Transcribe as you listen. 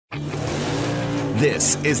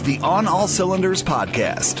This is the On All Cylinders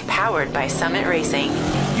podcast, powered by Summit Racing.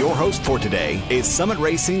 Your host for today is Summit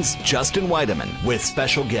Racing's Justin Weideman with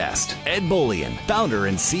special guest Ed Bolian, founder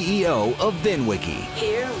and CEO of VINwiki.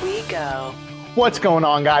 Here we go. What's going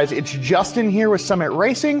on, guys? It's Justin here with Summit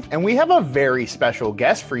Racing, and we have a very special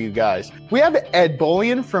guest for you guys. We have Ed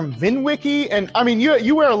Bolian from VINwiki, and I mean,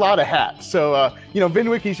 you wear a lot of hats, so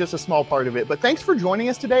VINwiki is just a small part of it. But thanks for joining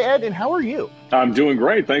us today, Ed. And how are you? I'm doing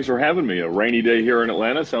great. Thanks for having me. A rainy day here in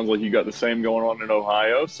Atlanta. Sounds like you got the same going on in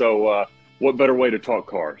Ohio. So, what better way to talk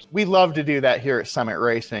cars? We love to do that here at Summit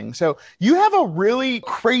Racing. So you have a really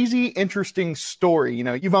crazy, interesting story. You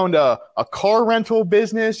know, you've owned a car rental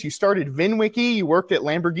business. You started VINwiki. You worked at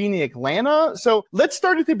Lamborghini Atlanta. So let's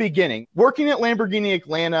start at the beginning. Working at Lamborghini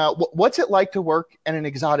Atlanta, what's it like to work at an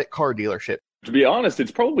exotic car dealership? To be honest, it's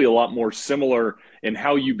probably a lot more similar in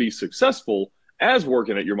how you be successful as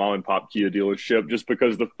working at your mom and pop Kia dealership, just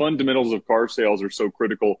because the fundamentals of car sales are so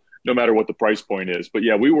critical no matter what the price point is. But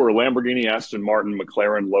yeah, we were Lamborghini, Aston Martin,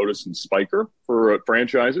 McLaren, Lotus, and Spyker for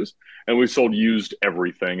franchises, and we sold used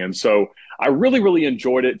everything. And so I really, really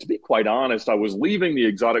enjoyed it. To be quite honest, I was leaving the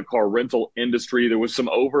exotic car rental industry. There was some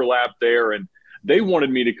overlap there, and they wanted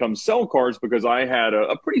me to come sell cars because I had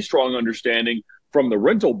a pretty strong understanding from the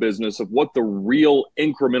rental business of what the real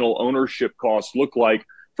incremental ownership costs look like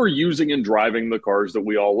for using and driving the cars that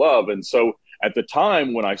we all love. And so at the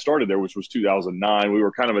time when I started there, which was 2009, we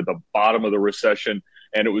were kind of at the bottom of the recession,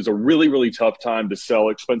 and it was a really, really tough time to sell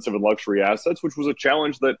expensive and luxury assets, which was a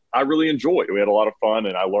challenge that I really enjoyed. We had a lot of fun,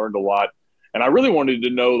 and I learned a lot. And I really wanted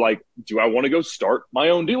to know, like, do I want to go start my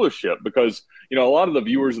own dealership? Because, you know, a lot of the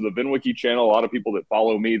viewers of the VINwiki channel, a lot of people that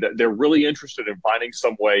follow me, that they're really interested in finding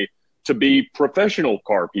some way to be professional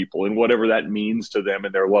car people and whatever that means to them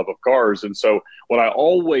and their love of cars. And so what I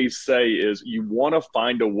always say is you want to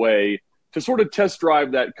find a way to sort of test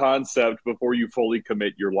drive that concept before you fully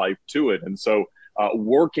commit your life to it. And so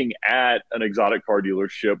working at an exotic car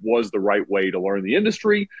dealership was the right way to learn the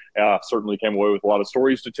industry. Certainly came away with a lot of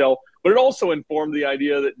stories to tell, but it also informed the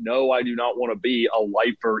idea that, no, I do not want to be a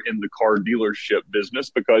lifer in the car dealership business,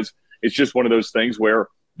 because it's just one of those things where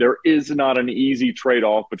there is not an easy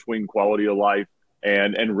trade-off between quality of life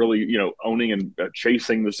and really, you know, owning and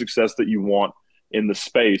chasing the success that you want in the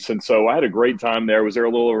space. And so I had a great time there. I was there a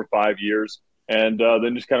little over 5 years, and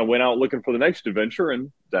then just kind of went out looking for the next adventure,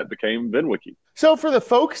 and that became VINwiki. So for the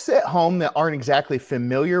folks at home that aren't exactly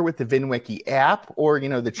familiar with the VINwiki app or, you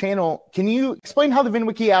know, the channel, can you explain how the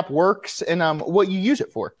VINwiki app works and what you use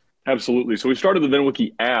it for? Absolutely. So we started the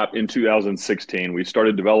VINwiki app in 2016. We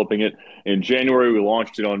started developing it in January. We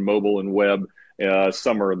launched it on mobile and web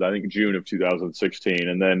summer, I think June of 2016.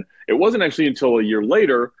 And then it wasn't actually until a year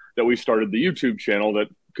later that we started the YouTube channel that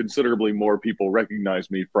considerably more people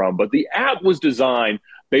recognized me from. But the app was designed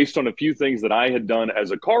based on a few things that I had done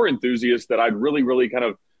as a car enthusiast that I'd really, really kind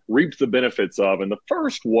of reaped the benefits of. And the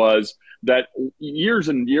first was that years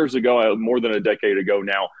and years ago, more than a decade ago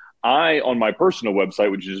now, on my personal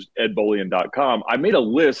website, which is edbolian.com, I made a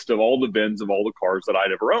list of all the VINs of all the cars that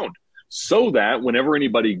I'd ever owned, so that whenever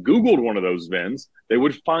anybody Googled one of those VINs, they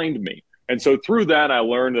would find me. And so through that, I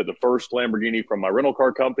learned that the first Lamborghini from my rental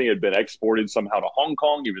car company had been exported somehow to Hong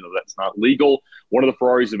Kong, even though that's not legal. One of the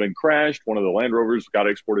Ferraris had been crashed. One of the Land Rovers got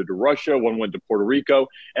exported to Russia. One went to Puerto Rico.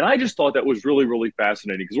 And I just thought that was really, really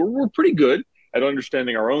fascinating, because we're pretty good at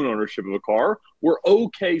understanding our own ownership of a car. We're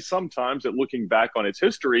okay sometimes at looking back on its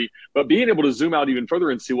history, but being able to zoom out even further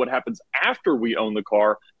and see what happens after we own the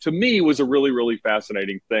car, to me, was a really, really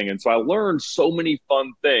fascinating thing. And so I learned so many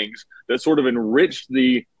fun things that sort of enriched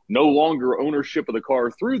the no longer ownership of the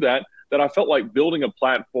car through that I felt like building a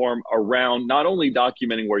platform around not only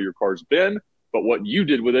documenting where your car's been, but what you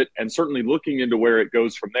did with it, and certainly looking into where it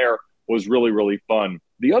goes from there was really, really fun.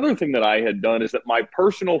 The other thing that I had done is that my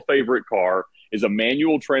personal favorite car is a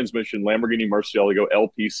manual transmission Lamborghini Murcielago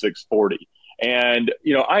LP640. And,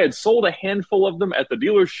 you know, I had sold a handful of them at the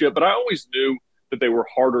dealership, but I always knew that they were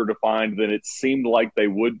harder to find than it seemed like they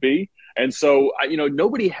would be. And so, you know,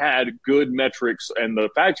 nobody had good metrics, and the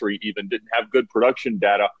factory even didn't have good production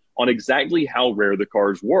data on exactly how rare the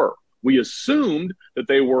cars were. We assumed that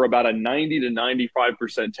they were about a 90 to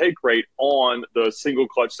 95% take rate on the single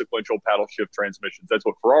clutch sequential paddle shift transmissions. That's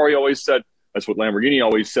what Ferrari always said. That's what Lamborghini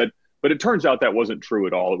always said. But it turns out that wasn't true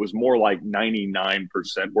at all. It was more like 99%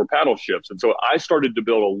 were paddle shifts. And so I started to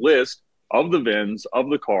build a list of the VINs of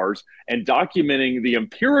the cars, and documenting the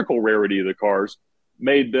empirical rarity of the cars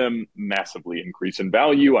made them massively increase in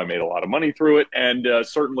value. I made a lot of money through it. And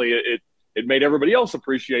certainly it made everybody else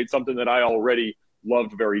appreciate something that I already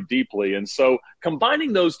loved very deeply. And so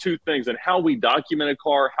combining those two things and how we document a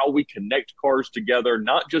car, how we connect cars together,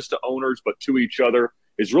 not just to owners, but to each other,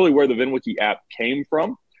 is really where the VINwiki app came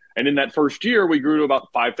from. And in that first year, we grew to about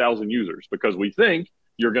 5,000 users because we think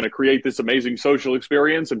you're going to create this amazing social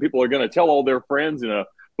experience and people are going to tell all their friends and a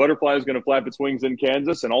butterfly is going to flap its wings in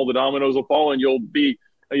Kansas and all the dominoes will fall and you'll be,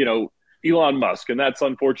 Elon Musk. And that's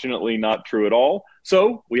unfortunately not true at all.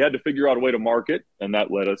 So we had to figure out a way to market, and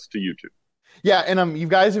that led us to YouTube. Yeah, and you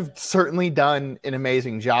guys have certainly done an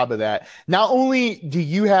amazing job of that. Not only do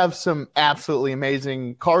you have some absolutely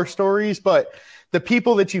amazing car stories, but the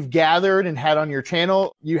people that you've gathered and had on your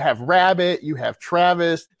channel, you have Rabbit, you have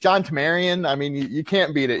Travis, John Tamarian. I mean, you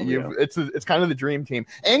can't beat it. It's kind of the dream team.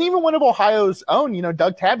 And even one of Ohio's own,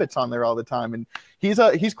 Doug Tabbitt's on there all the time. And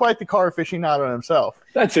he's quite the car aficionado himself.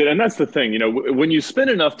 That's it. And that's the thing, when you spend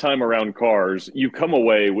enough time around cars, you come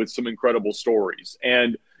away with some incredible stories.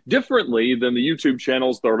 And differently than the YouTube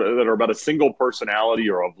channels that are about a single personality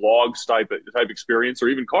or a vlogs type experience or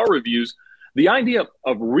even car reviews, the idea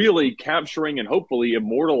of really capturing and hopefully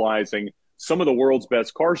immortalizing some of the world's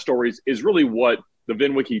best car stories is really what the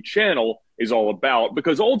VINwiki channel is all about,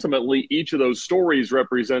 because ultimately each of those stories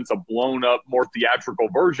represents a blown up, more theatrical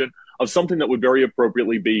version of something that would very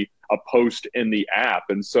appropriately be a post in the app.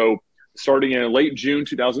 And so starting in late June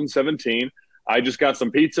 2017, I just got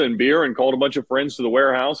some pizza and beer and called a bunch of friends to the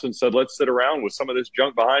warehouse and said, let's sit around with some of this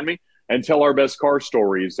junk behind me and tell our best car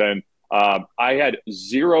stories. And I had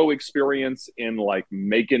zero experience in like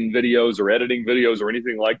making videos or editing videos or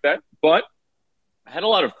anything like that. But I had a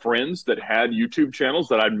lot of friends that had YouTube channels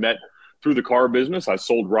that I'd met through the car business. I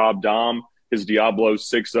sold Rob Dahm his Diablo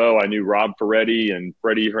 6.0. I knew Rob Ferretti and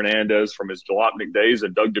Freddie Hernandez from his Jalopnik days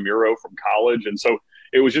and Doug DeMuro from college. And so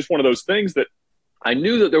it was just one of those things that I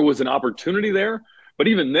knew that there was an opportunity there. But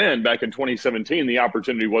even then, back in 2017, the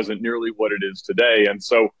opportunity wasn't nearly what it is today. And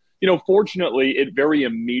so fortunately, it very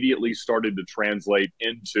immediately started to translate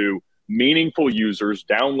into meaningful users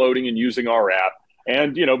downloading and using our app.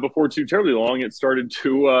 And, before too terribly long, it started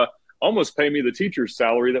to almost pay me the teacher's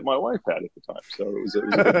salary that my wife had at the time. So it was a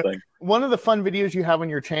good thing. One of the fun videos you have on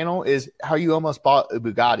your channel is how you almost bought a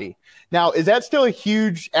Bugatti. Now, is that still a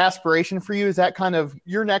huge aspiration for you? Is that kind of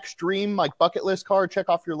your next dream, like bucket list car, check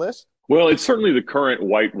off your list? Well, it's certainly the current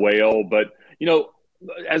white whale. But,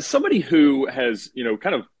 as somebody who has,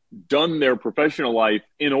 kind of done their professional life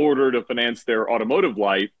in order to finance their automotive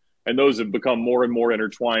life, and those have become more and more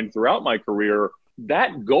intertwined throughout my career,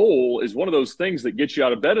 that goal is one of those things that gets you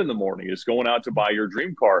out of bed in the morning, is going out to buy your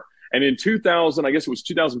dream car. And in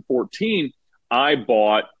 2014, I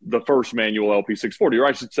bought the first manual LP640, or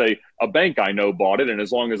I should say a bank I know bought it. And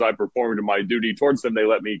as long as I performed my duty towards them, they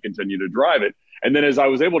let me continue to drive it. And then as I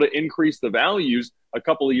was able to increase the values a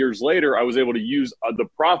couple of years later, I was able to use the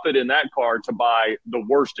profit in that car to buy the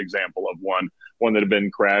worst example of one that had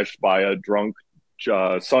been crashed by a drunk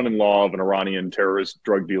son-in-law of an Iranian terrorist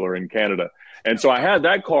drug dealer in Canada. And so I had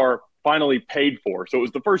that car finally paid for. So it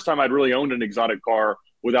was the first time I'd really owned an exotic car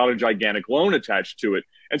without a gigantic loan attached to it.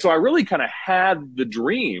 And so I really kind of had the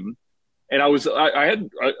dream. And I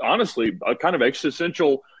had honestly a kind of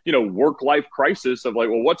existential, work-life crisis of like,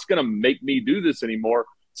 well, what's going to make me do this anymore?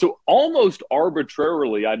 So almost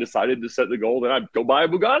arbitrarily, I decided to set the goal that I'd go buy a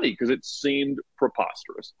Bugatti because it seemed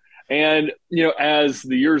preposterous. And, as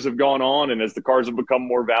the years have gone on and as the cars have become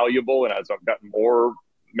more valuable and as I've gotten more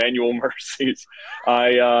manual Mercedes,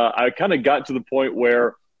 I kind of got to the point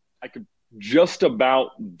where I could just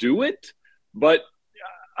about do it, but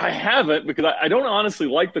I haven't, because I don't honestly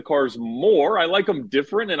like the cars more. I like them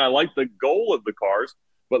different and I like the goal of the cars.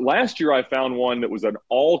 But last year I found one that was an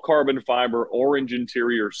all carbon fiber orange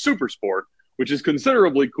interior super sport, which is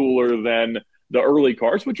considerably cooler than the early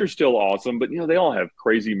cars, which are still awesome. But, they all have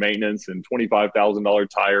crazy maintenance and $25,000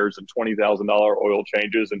 tires and $20,000 oil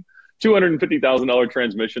changes and $250,000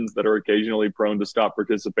 transmissions that are occasionally prone to stop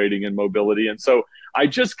participating in mobility. And so I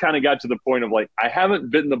just kind of got to the point of like, I haven't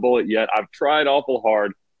bitten the bullet yet. I've tried awful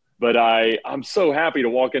hard, but I'm so happy to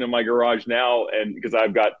walk into my garage now, and because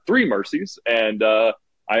I've got 3 Mercies, and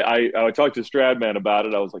I talked to Stradman about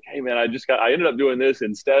it. I was like, hey man, I ended up doing this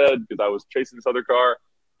instead because I was chasing this other car.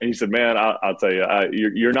 And he said, man, I'll tell you,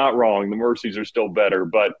 you're not wrong. The Mercies are still better,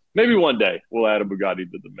 but maybe one day we'll add a Bugatti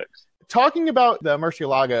to the mix. Talking about the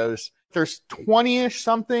Murciélagos, there's 20-ish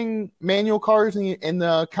something manual cars in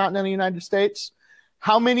the continental United States.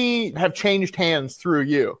 How many have changed hands through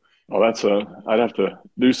you? Well, I'd have to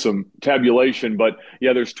do some tabulation, but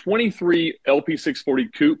yeah, there's 23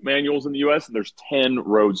 LP640 coupe manuals in the US and there's 10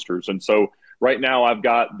 roadsters. And so right now I've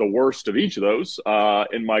got the worst of each of those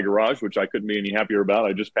in my garage, which I couldn't be any happier about.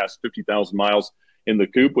 I just passed 50,000 miles in the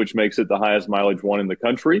coupe, which makes it the highest mileage one in the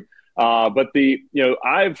country. But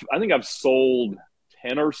I think I've sold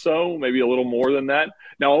 10 or so, maybe a little more than that.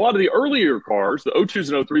 Now, a lot of the earlier cars, the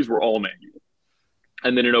 02s and 03s were all manual.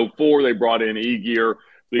 And then in 04, they brought in e-gear.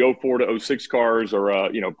 The 04 to 06 cars are,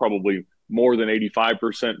 probably more than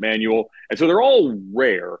 85% manual. And so they're all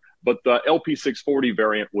rare, but the LP640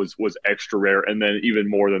 variant was extra rare. And then even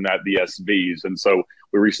more than that, the SVs. And so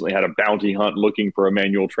we recently had a bounty hunt looking for a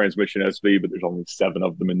manual transmission SV, but there's only 7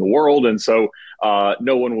 of them in the world. And so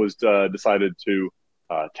no one was decided to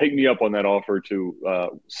take me up on that offer to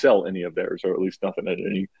sell any of theirs, or at least nothing at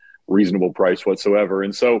any reasonable price whatsoever.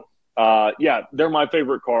 And so, they're my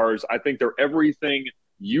favorite cars. I think they're everything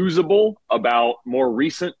usable about more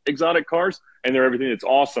recent exotic cars, and they're everything that's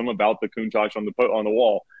awesome about the Countach on the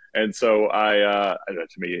wall. And so to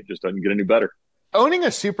me, it just doesn't get any better. Owning a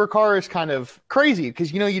supercar is kind of crazy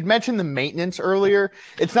because, you'd mentioned the maintenance earlier.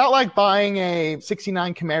 It's not like buying a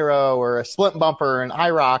 69 Camaro or a splint bumper and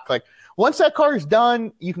IROC. Like, once that car is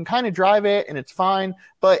done, you can kind of drive it and it's fine.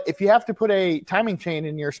 But if you have to put a timing chain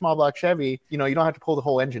in your small block Chevy, you don't have to pull the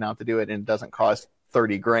whole engine out to do it, and it doesn't cost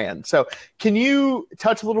 $30,000. So can you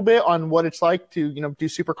touch a little bit on what it's like to, do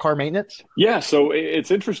supercar maintenance? Yeah. So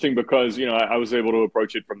it's interesting because, I was able to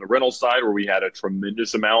approach it from the rental side, where we had a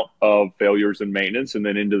tremendous amount of failures and maintenance, and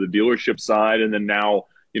then into the dealership side. And then now,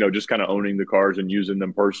 just kind of owning the cars and using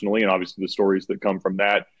them personally, and obviously the stories that come from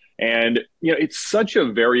that. And, it's such a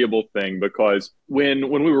variable thing because when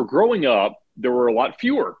we were growing up, there were a lot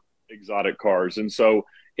fewer exotic cars. And so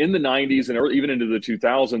in the 90s and even into the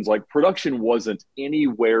 2000s, like, production wasn't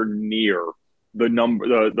anywhere near the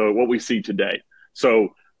what we see today. So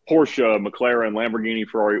Porsche, McLaren, Lamborghini,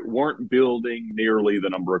 Ferrari weren't building nearly the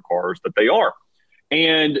number of cars that they are.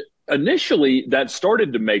 And initially, that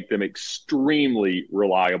started to make them extremely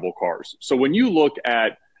reliable cars. So when you look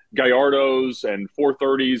at Gallardos and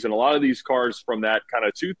 430s and a lot of these cars from that kind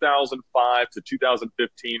of 2005 to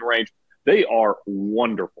 2015 range, they are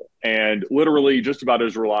wonderful and literally just about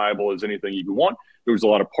as reliable as anything you could want. There was a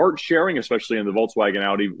lot of part sharing, especially in the Volkswagen,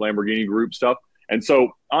 Audi, Lamborghini group stuff. And so,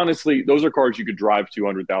 honestly, those are cars you could drive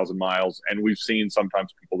 200,000 miles, and we've seen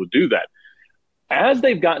sometimes people to do that. As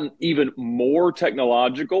they've gotten even more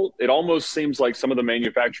technological, it almost seems like some of the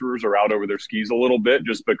manufacturers are out over their skis a little bit,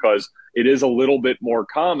 just because it is a little bit more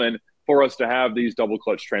common for us to have these double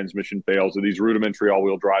clutch transmission fails, or these rudimentary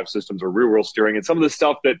all-wheel drive systems, or rear-wheel steering, and some of the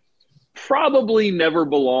stuff that probably never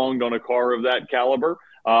belonged on a car of that caliber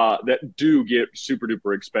that do get super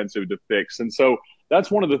duper expensive to fix. And so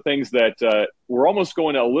that's one of the things that we're almost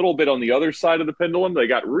going a little bit on the other side of the pendulum. They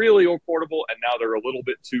got really affordable, and now they're a little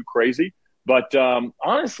bit too crazy. But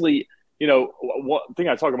honestly, one thing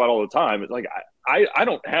I talk about all the time is, like, I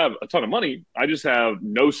don't have a ton of money. I just have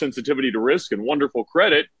no sensitivity to risk and wonderful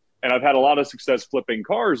credit. And I've had a lot of success flipping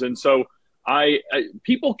cars. And so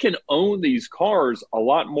people can own these cars a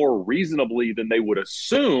lot more reasonably than they would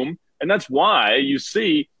assume. And that's why you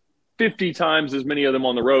see 50 times as many of them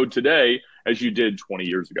on the road today as you did 20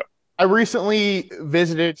 years ago. I recently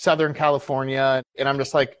visited Southern California, and I'm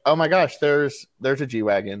just like, oh my gosh, there's a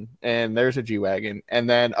G-Wagon, and there's a G-Wagon, and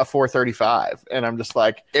then a 435. And I'm just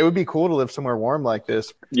like, it would be cool to live somewhere warm like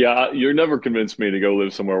this. Yeah, you're never convinced me to go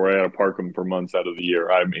live somewhere where I got to park them for months out of the year.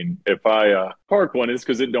 I mean, if I park one, it's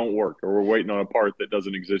because it don't work, or we're waiting on a part that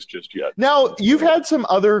doesn't exist just yet. Now, you've had some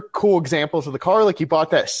other cool examples of the car, like you bought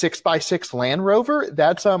that 6x6 Land Rover.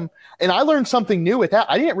 That's and I learned something new with that.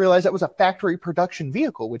 I didn't realize that was a factory production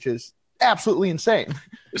vehicle, which is absolutely insane.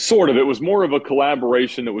 Sort of. It was more of a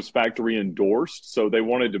collaboration that was factory endorsed. So they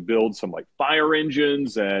wanted to build some like fire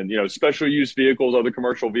engines and, special use vehicles, other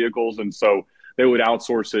commercial vehicles. And so they would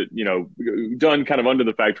outsource it, done kind of under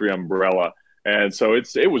the factory umbrella. And so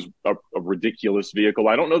it was a ridiculous vehicle.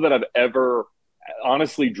 I don't know that I've ever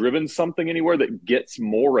honestly driven something anywhere that gets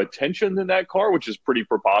more attention than that car, which is pretty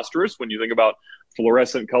preposterous when you think about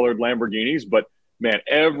fluorescent colored Lamborghinis. But man,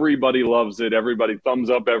 everybody loves it. Everybody thumbs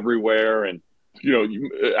up everywhere. And,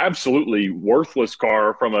 absolutely worthless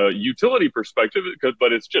car from a utility perspective,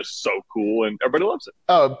 but it's just so cool and everybody loves it.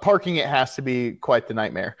 Oh, parking it has to be quite the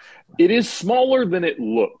nightmare. It is smaller than it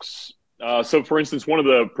looks. So, for instance, one of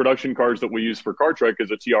the production cars that we use for Car Trek is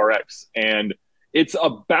a TRX, and it's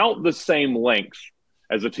about the same length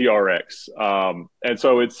as a TRX. And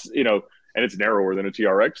so it's, and it's narrower than a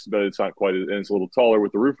TRX, but it's not quite, and it's a little taller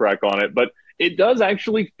with the roof rack on it. But it does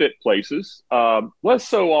actually fit places, less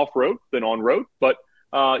so off-road than on-road. But,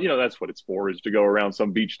 that's what it's for, is to go around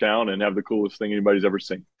some beach town and have the coolest thing anybody's ever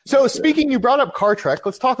seen. So speaking, you brought up Car Trek.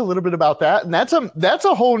 Let's talk a little bit about that. And that's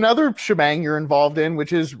a whole nother shebang you're involved in,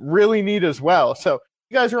 which is really neat as well. So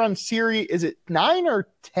You guys are on series, is it 9 or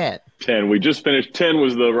 10? 10. We just finished. 10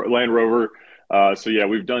 was the Land Rover. So yeah,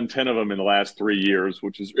 we've done 10 of them in the last 3 years,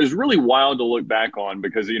 which is really wild to look back on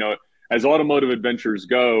because, as automotive adventures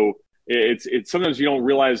go, it's sometimes you don't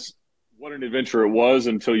realize what an adventure it was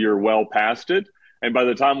until you're well past it. And by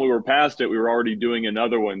the time we were past it, we were already doing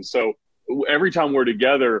another one. So every time we're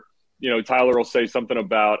together, Tyler will say something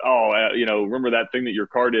about, remember that thing that your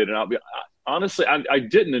car did? And I'll be, honestly, I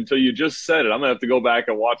didn't until you just said it. I'm gonna have to go back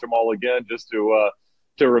and watch them all again just to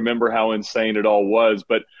remember how insane it all was.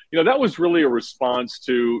 But, that was really a response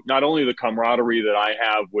to not only the camaraderie that I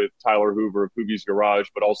have with Tyler Hoover of Hoovie's Garage,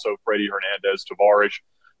 but also Freddie Hernandez Tavares,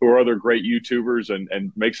 who are other great YouTubers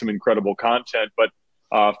and make some incredible content. But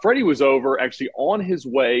Freddie was over actually on his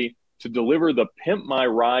way to deliver the Pimp My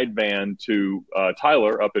Ride van to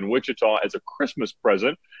Tyler up in Wichita as a Christmas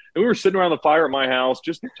present. And we were sitting around the fire at my house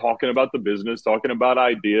just talking about the business, talking about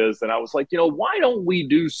ideas. And I was like, why don't we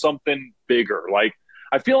do something bigger? Like,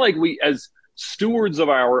 I feel like we, as stewards of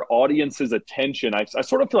our audience's attention, I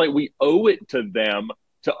sort of feel like we owe it to them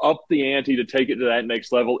to up the ante, to take it to that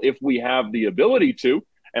next level if we have the ability to.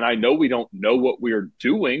 And I know we don't know what we're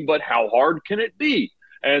doing, but how hard can it be?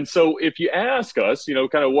 And so if you ask us, kind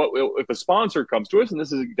of what, if a sponsor comes to us, and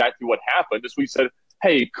this is exactly what happened, is we said,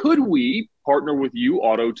 hey, could we partner with you,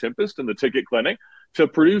 Auto Tempest and the Ticket Clinic, to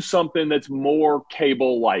produce something that's more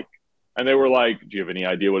cable-like? And they were like, do you have any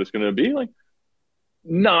idea what it's going to be? Like,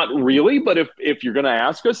 not really, but if you're going to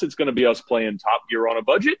ask us, it's going to be us playing Top Gear on a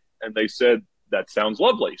budget. And they said, that sounds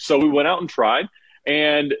lovely. So we went out and tried.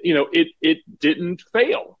 And, it didn't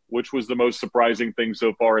fail, which was the most surprising thing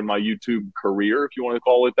so far in my YouTube career, if you want to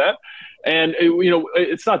call it that. And,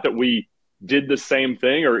 it's not that we did the same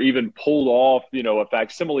thing or even pulled off, a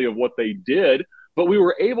facsimile of what they did, but we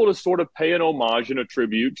were able to sort of pay an homage and a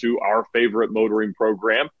tribute to our favorite motoring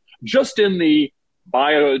program, just in the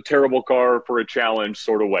buy a terrible car for a challenge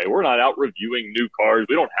sort of way. We're not out reviewing new cars.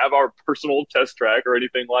 We don't have our personal test track or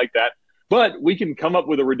anything like that, but we can come up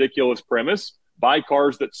with a ridiculous premise, buy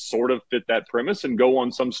cars that sort of fit that premise, and go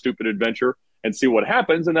on some stupid adventure and see what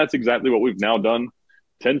happens. And that's exactly what we've now done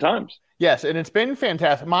 10 times. Yes, and it's been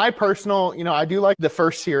fantastic. My personal, I do like the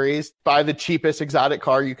first series, buy the cheapest exotic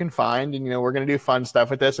car you can find. And, we're going to do fun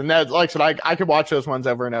stuff with this. And that, like I said, I could watch those ones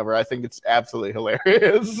over and over. I think it's absolutely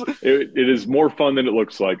hilarious. It is more fun than it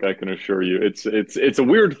looks like, I can assure you. It's a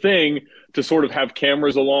weird thing to sort of have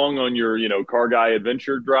cameras along on your, car guy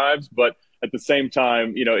adventure drives. But at the same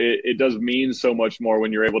time, it does mean so much more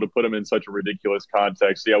when you're able to put them in such a ridiculous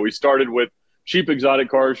context. Yeah, we started with cheap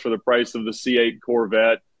exotic cars for the price of the C8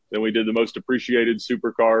 Corvette. Then we did the most appreciated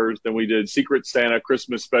supercars. Then we did Secret Santa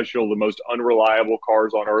Christmas Special, the most unreliable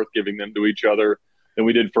cars on earth, giving them to each other. Then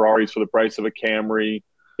we did Ferraris for the price of a Camry.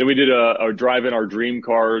 Then we did a drive-in our dream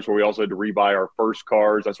cars, where we also had to rebuy our first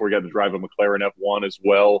cars. That's where we got to drive a McLaren F1 as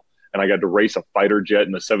well. And I got to race a fighter jet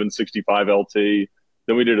in the 765 LT.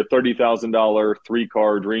 Then we did a $30,000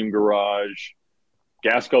 three-car dream garage.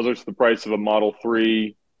 Gas guzzlers for the price of a Model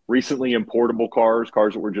 3. Recently importable cars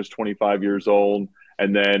that were just 25 years old.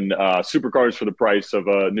 And then supercars for the price of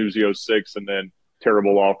a New Z06, and then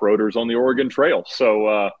terrible off-roaders on the Oregon Trail.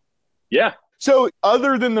 So, yeah. So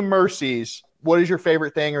other than the Mercies, what is your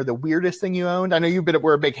favorite thing or the weirdest thing you owned? I know you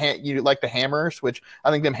were a big you like the Hammers, which I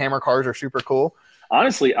think them Hammer cars are super cool.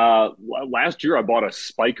 Honestly, last year I bought a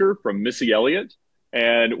Spiker from Missy Elliott.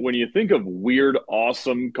 And when you think of weird,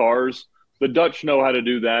 awesome cars, the Dutch know how to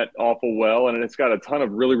do that awful well, and it's got a ton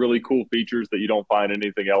of really, really cool features that you don't find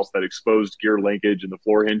anything else. That exposed gear linkage and the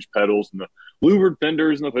floor hinge pedals and the louvered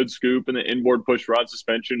fenders and the hood scoop and the inboard push rod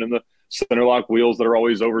suspension and the center lock wheels that are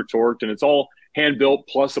always over torqued, and it's all hand built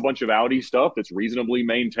plus a bunch of Audi stuff that's reasonably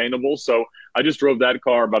maintainable. So I just drove that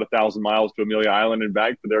car about 1,000 miles to Amelia Island and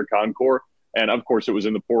back for their Concours. And of course, it was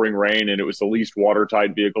in the pouring rain, and it was the least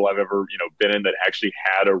watertight vehicle I've ever been in that actually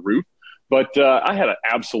had a roof. But I had an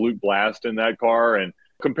absolute blast in that car. And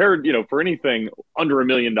compared, for anything under $1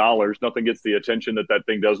 million, nothing gets the attention that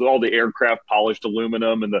thing does, with all the aircraft polished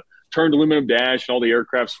aluminum and the turned aluminum dash and all the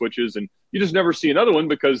aircraft switches. And you just never see another one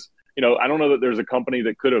because, I don't know that there's a company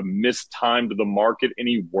that could have mistimed the market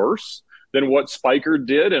any worse than what Spiker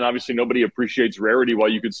did. And obviously nobody appreciates rarity while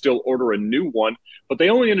you could still order a new one. But they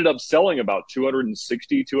only ended up selling about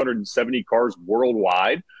 270 cars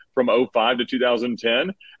worldwide from 2005 to 2010.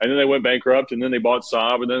 And then they went bankrupt, and then they bought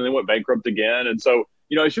Saab, and then they went bankrupt again. And so,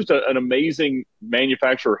 it's just an amazing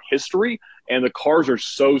manufacturer history. And the cars are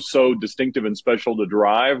so distinctive and special to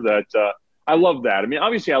drive that I love that. I mean,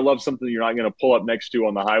 obviously I love something you're not going to pull up next to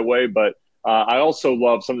on the highway, but I also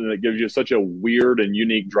love something that gives you such a weird and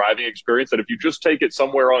unique driving experience that if you just take it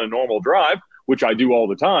somewhere on a normal drive, which I do all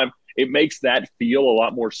the time, it makes that feel a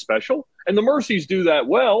lot more special. And the Mercies do that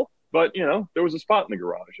well, but there was a spot in the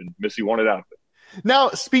garage and Missy wanted out of it. Now,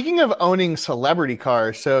 speaking of owning celebrity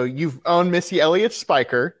cars, so you've owned Missy Elliott's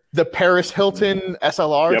Spiker, the Paris Hilton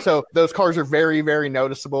SLR. Yep. So those cars are very, very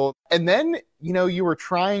noticeable. And then, you were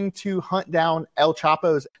trying to hunt down El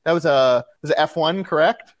Chapo's. That was a F1,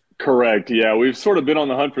 correct? Correct. Yeah, we've sort of been on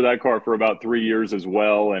the hunt for that car for about 3 years as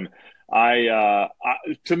well. And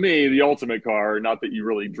to me, the ultimate car, not that you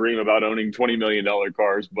really dream about owning $20 million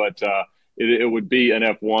cars, but it would be an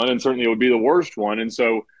F1, and certainly it would be the worst one. And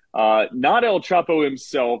so not El Chapo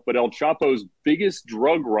himself, but El Chapo's biggest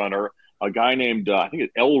drug runner, a guy named, I think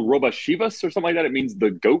it's El Robachivas or something like that. It means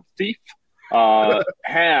the goat thief,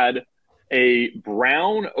 had a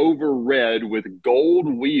brown over red with gold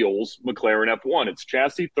wheels McLaren F1. It's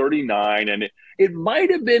chassis 39, and it might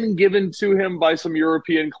have been given to him by some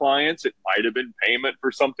European clients. It might have been payment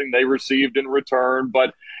for something they received in return,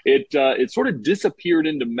 but it sort of disappeared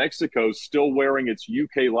into Mexico, still wearing its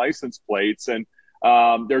UK license plates. And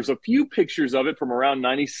there's a few pictures of it from around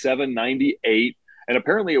 97, 98. And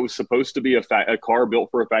apparently it was supposed to be a car built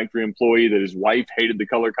for a factory employee that his wife hated the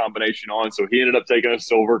color combination on. So he ended up taking a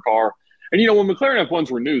silver car. And, when McLaren F1s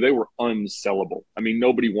were new, they were unsellable. I mean,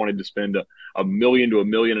 nobody wanted to spend $1 million to $1.5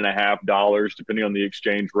 million, depending on the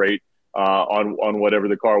exchange rate, on whatever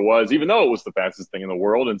the car was, even though it was the fastest thing in the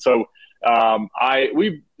world. And so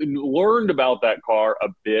we've learned about that car a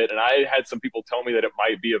bit, and I had some people tell me that it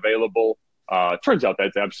might be available. Turns out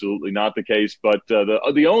that's absolutely not the case. But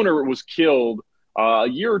the owner was killed a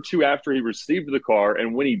year or two after he received the car,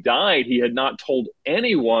 and when he died, he had not told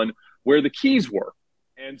anyone where the keys were.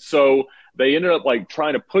 And so they ended up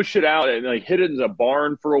trying to push it out, and they hid it in a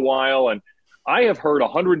barn for a while. And I have heard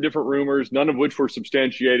 100 different rumors, none of which were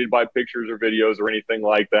substantiated by pictures or videos or anything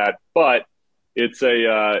like that. But it's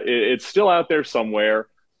still out there somewhere.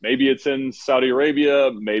 Maybe it's in Saudi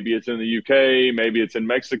Arabia, maybe it's in the UK, maybe it's in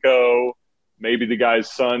Mexico. Maybe the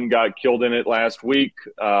guy's son got killed in it last week.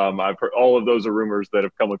 I've heard all of those are rumors that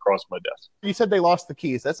have come across my desk. You said they lost the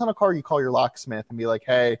keys. That's not a car you call your locksmith and be like,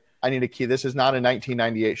 hey, I need a key. This is not a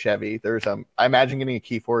 1998 Chevy. I imagine getting a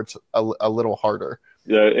key for it's a little harder.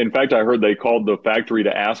 In fact, I heard they called the factory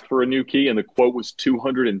to ask for a new key, and the quote was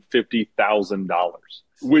 $250,000,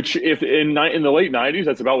 which if in the late 90s,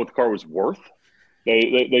 that's about what the car was worth.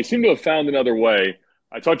 They seem to have found another way.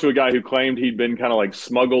 I talked to a guy who claimed he'd been kind of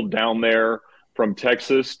smuggled down there from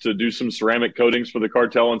Texas to do some ceramic coatings for the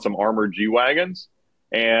cartel on some armored G-Wagons.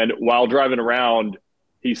 And while driving around,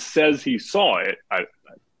 he says he saw it. I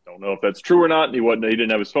don't know if that's true or not. He didn't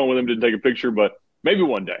have his phone with him, didn't take a picture, but maybe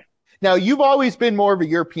one day. Now, you've always been more of a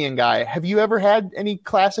European guy. Have you ever had any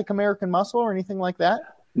classic American muscle or anything like that?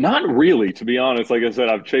 Not really, to be honest. Like I said,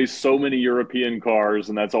 I've chased so many European cars,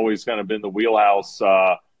 and that's always kind of been the wheelhouse.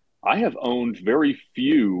 I have owned very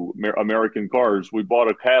few American cars. We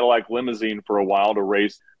bought a Cadillac limousine for a while to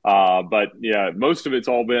race. But yeah, most of it's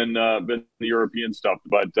all been the European stuff.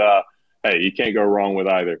 But hey, you can't go wrong with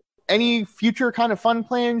either. Any future kind of fun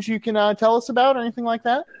plans you can tell us about or anything like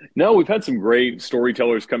that? No, we've had some great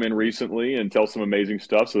storytellers come in recently and tell some amazing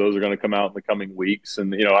stuff. So those are going to come out in the coming weeks.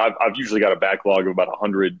 And, I've usually got a backlog of about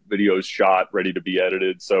 100 videos shot ready to be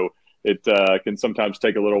edited. So it can sometimes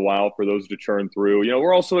take a little while for those to churn through.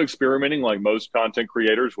 We're also experimenting, like most content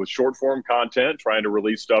creators, with short form content, trying to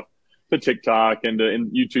release stuff to TikTok and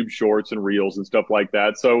YouTube Shorts and Reels and stuff like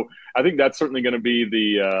that. So I think that's certainly going to be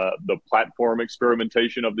the platform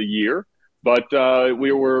experimentation of the year. But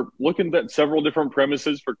we were looking at several different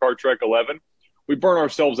premises for Car Trek 11. We burn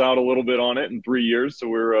ourselves out a little bit on it in 3 years, so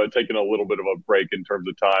we're taking a little bit of a break in terms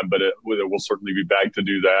of time, but we'll certainly be back to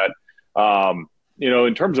do that.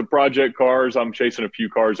 In terms of project cars, I'm chasing a few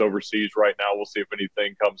cars overseas right now. We'll see if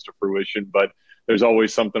anything comes to fruition, but there's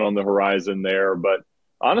always something on the horizon there. But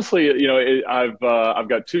honestly, I've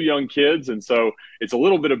got 2 young kids, and so it's a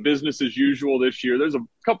little bit of business as usual this year. There's a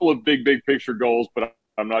couple of big picture goals, but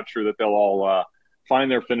I'm not sure that they'll all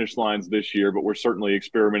find their finish lines this year. But we're certainly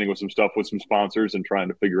experimenting with some stuff with some sponsors and trying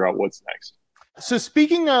to figure out what's next. So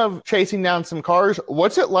speaking of chasing down some cars,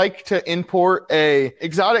 what's it like to import a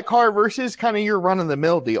exotic car versus kind of your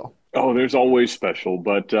run-of-the-mill deal? Oh, there's always special,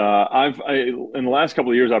 but in the last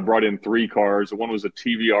couple of years, I brought in 3 cars. One was a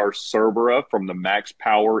TVR Cerbera from the Max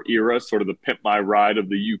Power era, sort of the Pimp My Ride of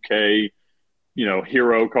the UK,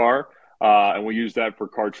 hero car, and we used that for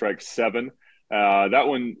Car Trek 7. That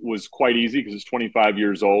one was quite easy because it's 25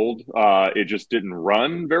 years old. It just didn't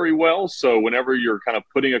run very well. So whenever you're kind of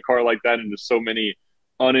putting a car like that into so many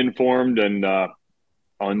uninformed and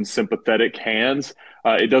unsympathetic hands,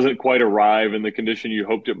 it doesn't quite arrive in the condition you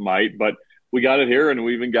hoped it might. But we got it here, and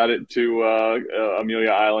we even got it to Amelia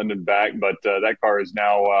Island and back. But that car is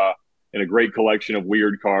now in a great collection of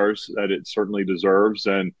weird cars that it certainly deserves.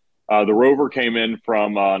 And the Rover came in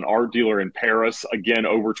from an art dealer in Paris, again,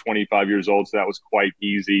 over 25 years old, so that was quite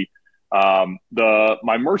easy.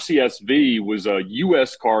 My Mercy SV was a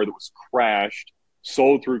U.S. car that was crashed,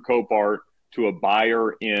 sold through Copart to a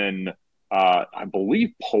buyer in, I believe,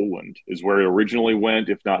 Poland is where it originally went,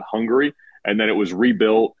 if not Hungary. And then it was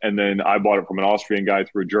rebuilt, and then I bought it from an Austrian guy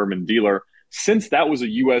through a German dealer. Since that was a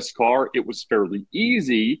U.S. car, it was fairly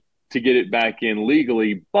easy to get it back in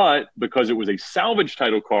legally, but because it was a salvage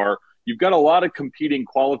title car, you've got a lot of competing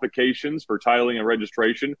qualifications for titling and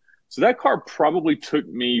registration. So that car probably took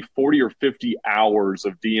me 40 or 50 hours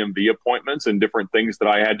of DMV appointments and different things that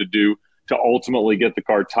I had to do to ultimately get the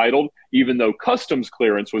car titled, even though customs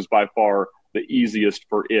clearance was by far the easiest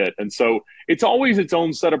for it. And so it's always its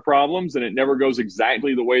own set of problems, and it never goes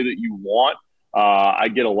exactly the way that you want. I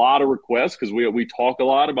get a lot of requests because we talk a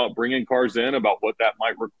lot about bringing cars in, about what that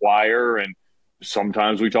might require. And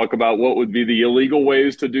sometimes we talk about what would be the illegal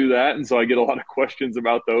ways to do that. And so I get a lot of questions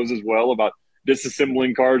about those as well, about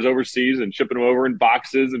disassembling cars overseas and shipping them over in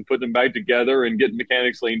boxes and putting them back together and getting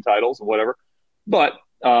mechanics lien titles and whatever. But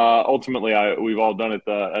ultimately, we've all done it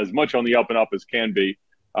as much on the up and up as can be.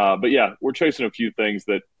 But yeah, we're chasing a few things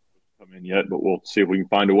that haven't come in yet, but we'll see if we can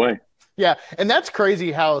find a way. Yeah. And that's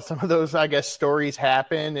crazy how some of those, I guess, stories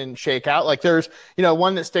happen and shake out. Like there's,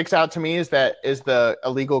 one that sticks out to me is the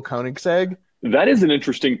illegal Koenigsegg. That is an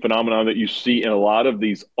interesting phenomenon that you see in a lot of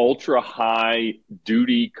these ultra high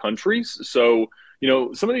duty countries. So,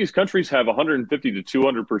 some of these countries have 150 to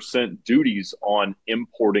 200% duties on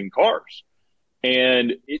importing cars.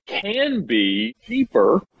 And it can be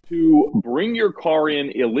cheaper to bring your car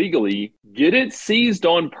in illegally, get it seized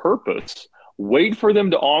on purpose, wait for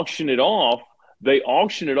them to auction it off. They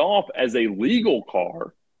auction it off as a legal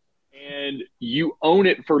car, and you own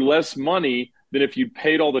it for less money than if you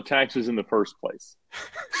paid all the taxes in the first place.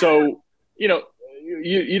 So,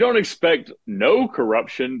 you don't expect no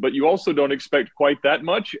corruption, but you also don't expect quite that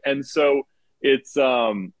much. And so it's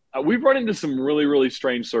we've run into some really, really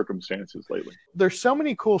strange circumstances lately. There's so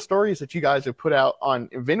many cool stories that you guys have put out on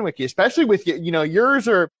VINwiki, especially with, yours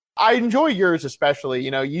are, I enjoy yours especially.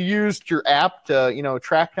 You used your app to,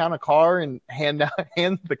 track down a car and hand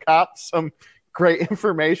the cops some great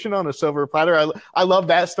information on a silver platter. I love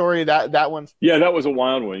that story. That one. Yeah, that was a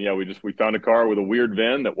wild one. Yeah, we found a car with a weird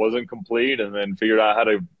VIN that wasn't complete, and then figured out how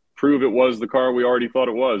to prove it was the car we already thought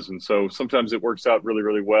it was. And so sometimes it works out really,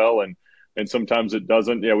 really well, and sometimes it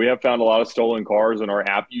doesn't. Yeah, we have found a lot of stolen cars, and our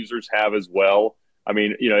app users have as well. I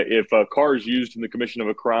mean, if a car is used in the commission of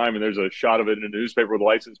a crime and there's a shot of it in a newspaper with a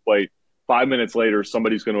license plate, 5 minutes later,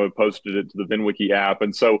 somebody's going to have posted it to the VINwiki app.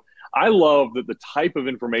 And so I love that the type of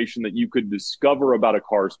information that you could discover about a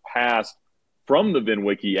car's past from the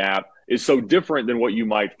VINwiki app is so different than what you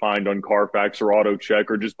might find on Carfax or AutoCheck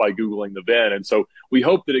or just by Googling the VIN. And so we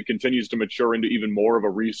hope that it continues to mature into even more of a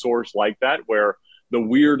resource like that, where the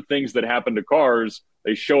weird things that happen to cars,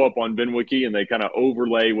 they show up on VINwiki and they kind of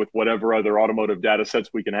overlay with whatever other automotive data sets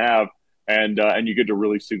we can have. And you get to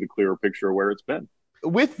really see the clearer picture of where it's been.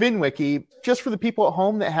 With VINwiki, just for the people at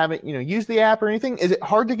home that haven't, used the app or anything, is it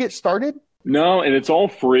hard to get started? No, and it's all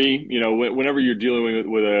free. Whenever you're dealing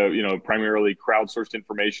with a, primarily crowdsourced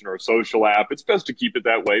information or a social app, it's best to keep it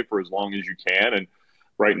that way for as long as you can. And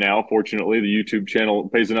right now, fortunately, the YouTube channel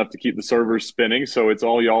pays enough to keep the servers spinning, so it's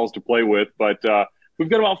all y'all's to play with. But we've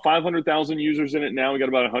got about 500,000 users in it now. We got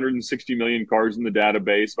about 160 million cars in the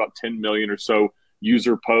database, about 10 million or so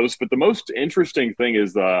user posts. But the most interesting thing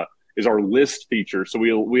is our list feature. So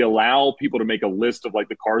we allow people to make a list of like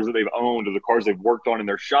the cars that they've owned or the cars they've worked on in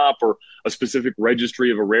their shop or a specific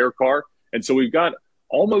registry of a rare car. And so we've got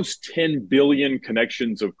almost 10 billion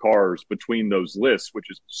connections of cars between those lists, which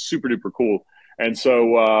is super duper cool. And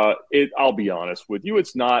so I'll be honest with you,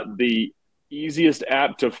 it's not the easiest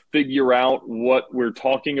app to figure out what we're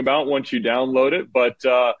talking about once you download it. But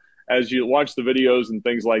as you watch the videos and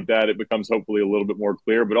things like that, it becomes hopefully a little bit more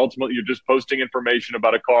clear. But ultimately, you're just posting information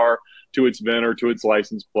about a car to its VIN or to its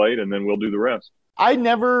license plate, and then we'll do the rest. I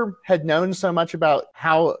never had known so much about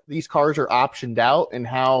how these cars are optioned out and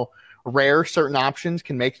how rare certain options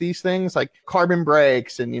can make these things, like carbon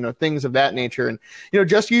brakes and, things of that nature. And,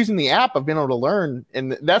 just using the app, I've been able to learn,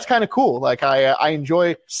 and that's kind of cool. Like I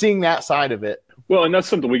enjoy seeing that side of it. Well, and that's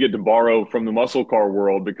something we get to borrow from the muscle car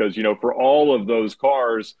world because, for all of those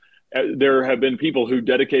cars, there have been people who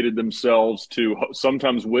dedicated themselves to,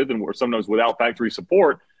 sometimes with and sometimes without factory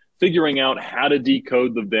support, figuring out how to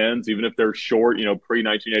decode the VINs, even if they're short,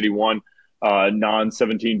 pre-1981,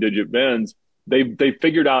 non-17-digit VINs. they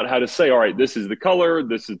figured out how to say, all right, this is the color,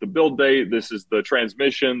 this is the build date, this is the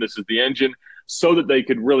transmission, this is the engine, so that they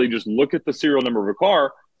could really just look at the serial number of a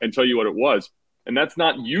car and tell you what it was. And that's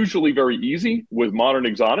not usually very easy with modern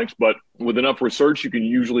exotics, but with enough research, you can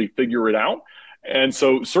usually figure it out. And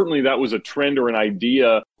so certainly that was a trend or an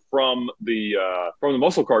idea from the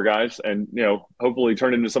muscle car guys, and hopefully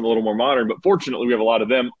turned into something a little more modern. But fortunately, we have a lot of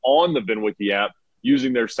them on the VINwiki app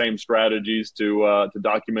using their same strategies to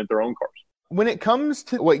document their own cars. When it comes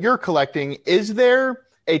to what you're collecting, is there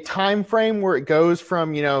a time frame where it goes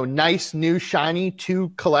from nice, new, shiny to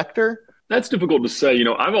collector? That's difficult to say.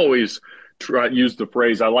 I've always used the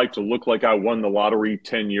phrase, I like to look like I won the lottery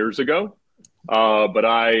 10 years ago. But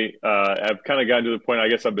I have kind of gotten to the point, I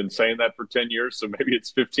guess I've been saying that for 10 years. So maybe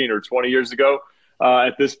it's 15 or 20 years ago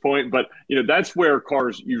at this point. But, that's where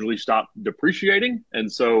cars usually stop depreciating.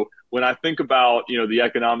 And so when I think about, the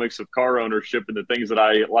economics of car ownership and the things that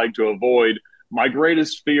I like to avoid, my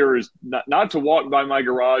greatest fear is not to walk by my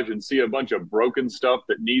garage and see a bunch of broken stuff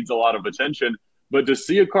that needs a lot of attention, but to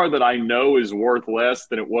see a car that I know is worth less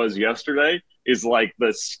than it was yesterday is like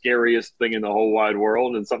the scariest thing in the whole wide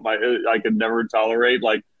world, and something I could never tolerate.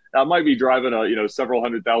 Like, I might be driving a several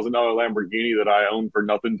 $100,000 Lamborghini that I own for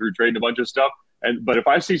nothing through trading a bunch of stuff. But if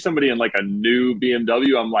I see somebody in like a new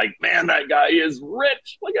BMW, I'm like, man, that guy is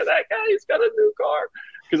rich. Look at that guy. He's got a new car.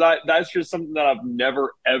 Because that's just something that I've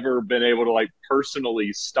never, ever been able to like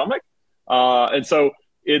personally stomach. And so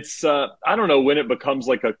it's, I don't know when it becomes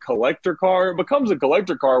like a collector car. It becomes a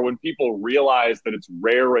collector car when people realize that it's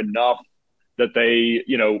rare enough that they,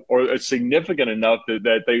 or significant enough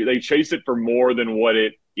that they chase it for more than what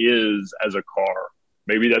it is as a car.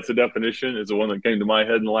 Maybe that's a definition, is the one that came to my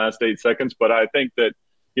head in the last 8 seconds. But I think that,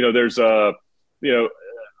 there's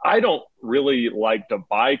I don't really like to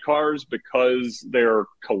buy cars because they're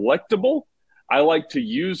collectible. I like to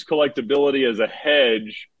use collectability as a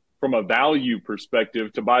hedge from a value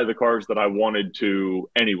perspective to buy the cars that I wanted to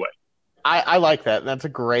anyway. I like that. That's a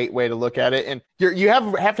great way to look at it. And you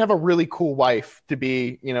have to have a really cool wife to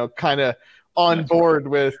be, kind of on board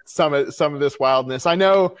with some of this wildness. I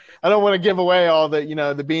know I don't want to give away all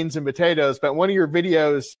the, the beans and potatoes, but one of your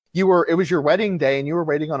videos, it was your wedding day and you were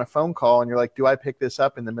waiting on a phone call and you're like, do I pick this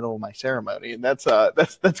up in the middle of my ceremony? And that's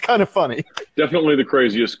kind of funny. Definitely the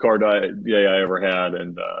craziest car day I ever had.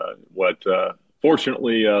 And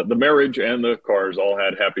fortunately, the marriage and the cars all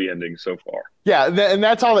had happy endings so far. Yeah, and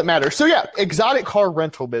that's all that matters. So yeah, exotic car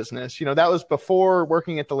rental business. That was before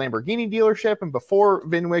working at the Lamborghini dealership and before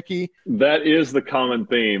VINwiki. That is the common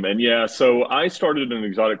theme. And yeah, so I started an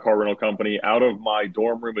exotic car rental company out of my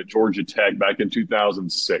dorm room at Georgia Tech back in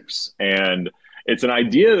 2006. And it's an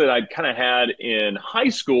idea that I'd kind of had in high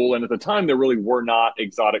school. And at the time, there really were not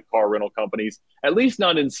exotic car rental companies, at least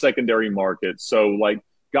not in secondary markets. So like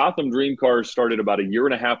Gotham Dream Cars started about a year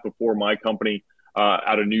and a half before my company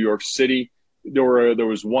out of New York City. There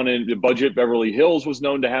was one in the budget. Beverly Hills was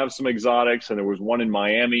known to have some exotics, and there was one in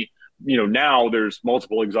Miami. Now there's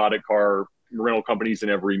multiple exotic car rental companies in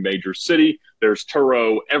every major city. There's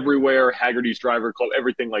Turo everywhere, Haggerty's Driver Club,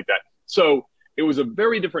 everything like that. So it was a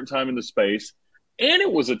very different time in the space. And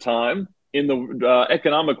it was a time in the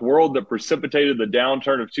economic world that precipitated the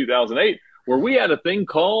downturn of 2008, where we had a thing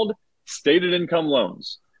called stated income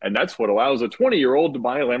loans. And that's what allows a 20-year-old to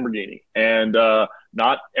buy a Lamborghini. And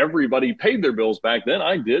not everybody paid their bills back then.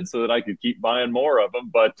 I did, so that I could keep buying more of them.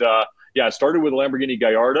 But I started with a Lamborghini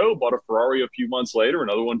Gallardo, bought a Ferrari a few months later,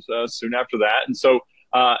 another one soon after that. And so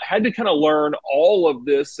had to kind of learn all of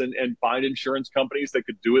this and find insurance companies that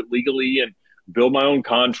could do it legally and build my own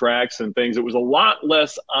contracts and things. It was a lot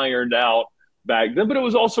less ironed out back then, but it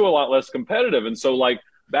was also a lot less competitive. And so like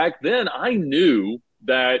back then I knew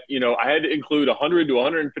that, I had to include 100 to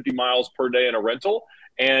 150 miles per day in a rental.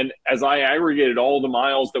 And as I aggregated all the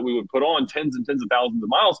miles that we would put on, tens and tens of thousands of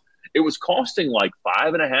miles, it was costing like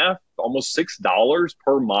 $5.50, almost $6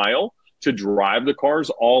 per mile to drive the cars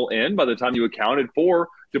all in by the time you accounted for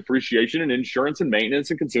depreciation and insurance and maintenance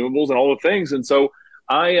and consumables and all the things. And so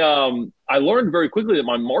I learned very quickly that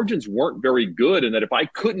my margins weren't very good, and that if I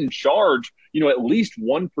couldn't charge, at least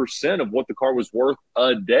 1% of what the car was worth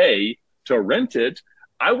a day to rent it,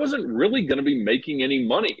 I wasn't really going to be making any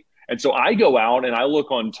money. And so I go out and I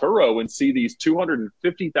look on Turo and see these $250,000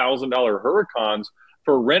 Huracans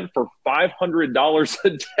for rent for $500 a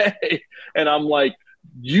day. And I'm like,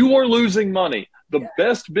 you are losing money. The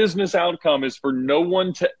best business outcome is for no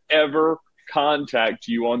one to ever contact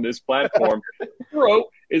you on this platform. Turo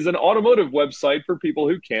is an automotive website for people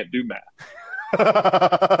who can't do math.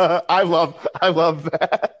 I love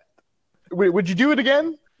that. Would you do it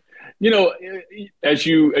again? As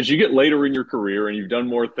you get later in your career and you've done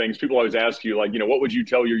more things, people always ask you, like, what would you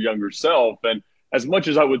tell your younger self? And as much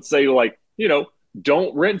as I would say, like,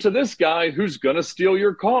 don't rent to this guy who's going to steal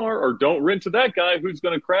your car, or don't rent to that guy who's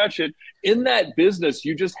going to crash it. In that business,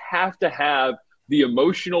 you just have to have the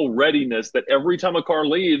emotional readiness that every time a car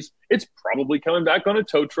leaves, it's probably coming back on a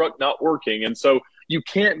tow truck not working. And so you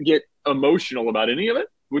can't get emotional about any of it,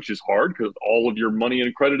 which is hard because all of your money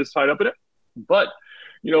and credit is tied up in it. But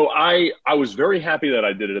I was very happy that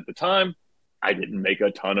I did it at the time. I didn't make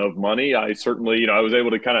a ton of money. I certainly, I was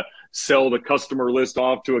able to kind of sell the customer list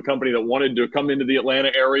off to a company that wanted to come into the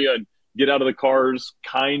Atlanta area and get out of the cars,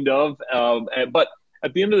 kind of. But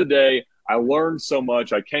at the end of the day, I learned so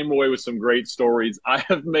much. I came away with some great stories. I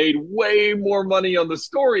have made way more money on the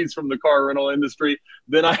stories from the car rental industry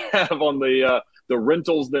than I have on the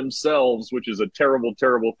rentals themselves, which is a terrible,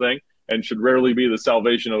 terrible thing and should rarely be the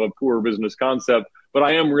salvation of a poor business concept. But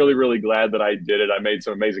I am really, really glad that I did it. I made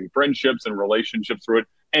some amazing friendships and relationships through it,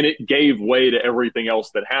 and it gave way to everything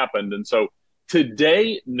else that happened. And so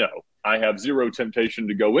today, no, I have zero temptation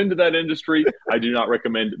to go into that industry. I do not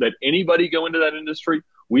recommend that anybody go into that industry.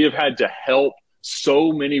 We have had to help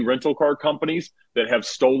so many rental car companies that have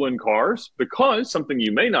stolen cars, because something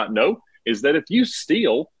you may not know is that if you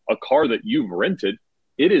steal a car that you've rented,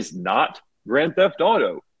 it is not Grand Theft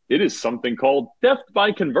Auto. It is something called theft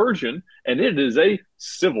by conversion, and it is a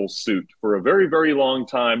civil suit for a very, very long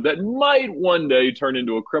time that might one day turn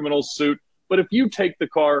into a criminal suit. But if you take the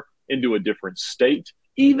car into a different state,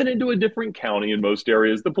 even into a different county in most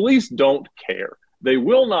areas, the police don't care. They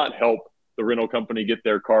will not help the rental company get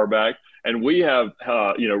their car back. And we have,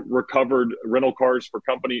 recovered rental cars for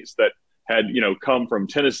companies that had, come from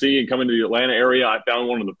Tennessee and come into the Atlanta area. I found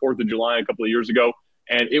one on the 4th of July a couple of years ago,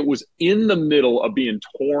 and it was in the middle of being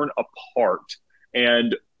torn apart.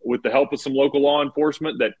 And with the help of some local law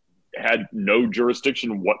enforcement that had no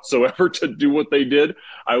jurisdiction whatsoever to do what they did,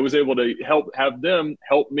 I was able to have them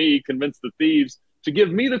help me convince the thieves to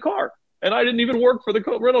give me the car. And I didn't even work for the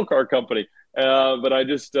rental car company. But I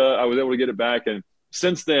was able to get it back. And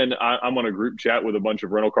since then, I'm on a group chat with a bunch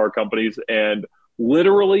of rental car companies, and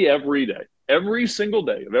literally every day, every single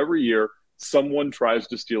day of every year, someone tries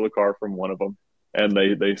to steal a car from one of them, and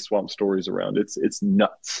they swamp stories around. It's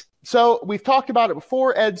nuts. So we've talked about it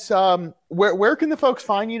before, Ed. Where can the folks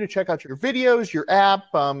find you to check out your videos, your app?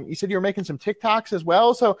 You said you were making some TikToks as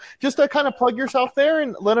well. So just to kind of plug yourself there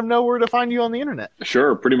and let them know where to find you on the internet.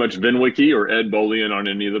 Sure. Pretty much VINwiki or Ed Bolian on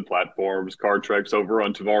any of the platforms. CarTrex over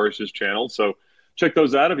on Tavares' channel. So check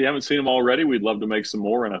those out. If you haven't seen them already, we'd love to make some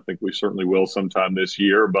more, and I think we certainly will sometime this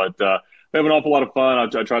year. But we have an awful lot of fun.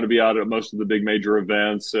 I try to be out at most of the big major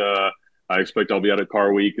events. I expect I'll be out at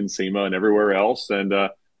Car Week and SEMA and everywhere else, and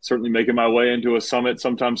certainly making my way into a summit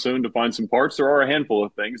sometime soon to find some parts. There are a handful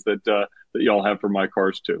of things that y'all have for my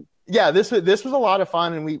cars too. Yeah, this was a lot of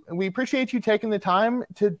fun, and we appreciate you taking the time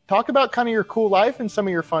to talk about kind of your cool life and some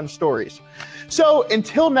of your fun stories. So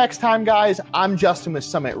until next time, guys, I'm Justin with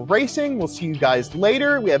Summit Racing. We'll see you guys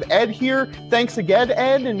later. We have Ed here. Thanks again,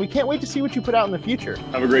 Ed, and we can't wait to see what you put out in the future.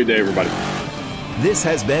 Have a great day, everybody. This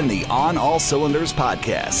has been the On All Cylinders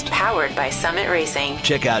podcast, powered by Summit Racing.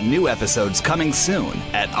 Check out new episodes coming soon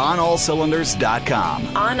at OnAllCylinders.com.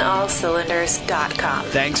 OnAllCylinders.com.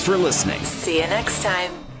 Thanks for listening. See you next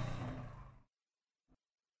time.